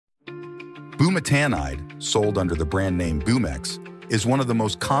Bumetanide, sold under the brand name Bumex, is one of the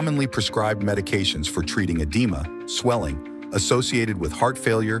most commonly prescribed medications for treating edema, swelling, associated with heart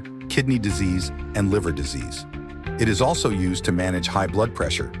failure, kidney disease, and liver disease. It is also used to manage high blood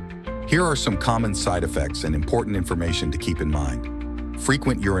pressure. Here are some common side effects and important information to keep in mind.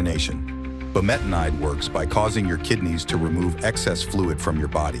 Frequent urination. Bumetanide works by causing your kidneys to remove excess fluid from your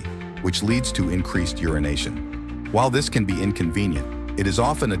body, which leads to increased urination. While this can be inconvenient, it is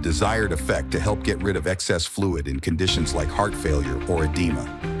often a desired effect to help get rid of excess fluid in conditions like heart failure or edema.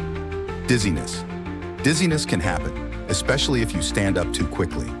 Dizziness. Dizziness can happen, especially if you stand up too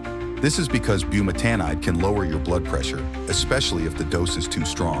quickly. This is because bumetanide can lower your blood pressure, especially if the dose is too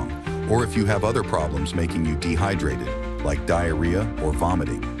strong, or if you have other problems making you dehydrated, like diarrhea or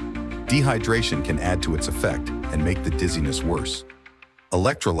vomiting. Dehydration can add to its effect and make the dizziness worse.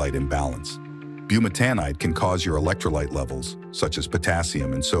 Electrolyte imbalance. Bumetanide can cause your electrolyte levels, such as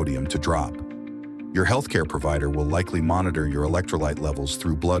potassium and sodium, to drop. Your healthcare provider will likely monitor your electrolyte levels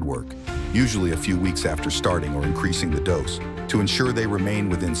through blood work, usually a few weeks after starting or increasing the dose, to ensure they remain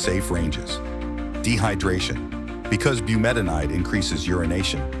within safe ranges. Dehydration. Because bumetanide increases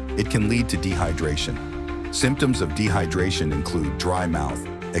urination, it can lead to dehydration. Symptoms of dehydration include dry mouth,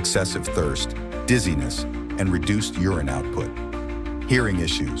 excessive thirst, dizziness, and reduced urine output. Hearing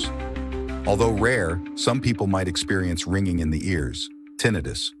issues. Although rare, some people might experience ringing in the ears,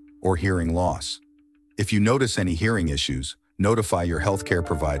 tinnitus, or hearing loss. If you notice any hearing issues, notify your healthcare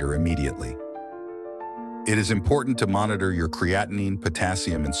provider immediately. It is important to monitor your creatinine,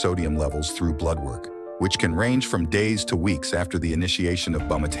 potassium, and sodium levels through blood work, which can range from days to weeks after the initiation of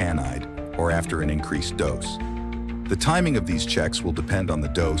bumetanide or after an increased dose. The timing of these checks will depend on the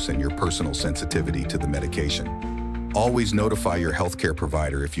dose and your personal sensitivity to the medication. Always notify your healthcare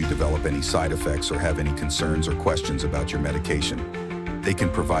provider if you develop any side effects or have any concerns or questions about your medication. They can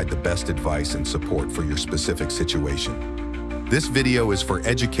provide the best advice and support for your specific situation. This video is for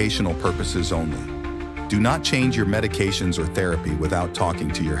educational purposes only. Do not change your medications or therapy without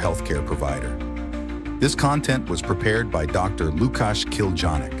talking to your healthcare provider. This content was prepared by Dr. Lukasz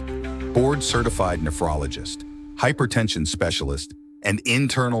Kiljanek, Board Certified Nephrologist, Hypertension Specialist, and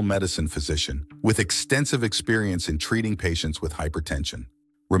internal medicine physician with extensive experience in treating patients with hypertension.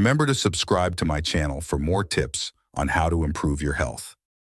 Remember to subscribe to my channel for more tips on how to improve your health.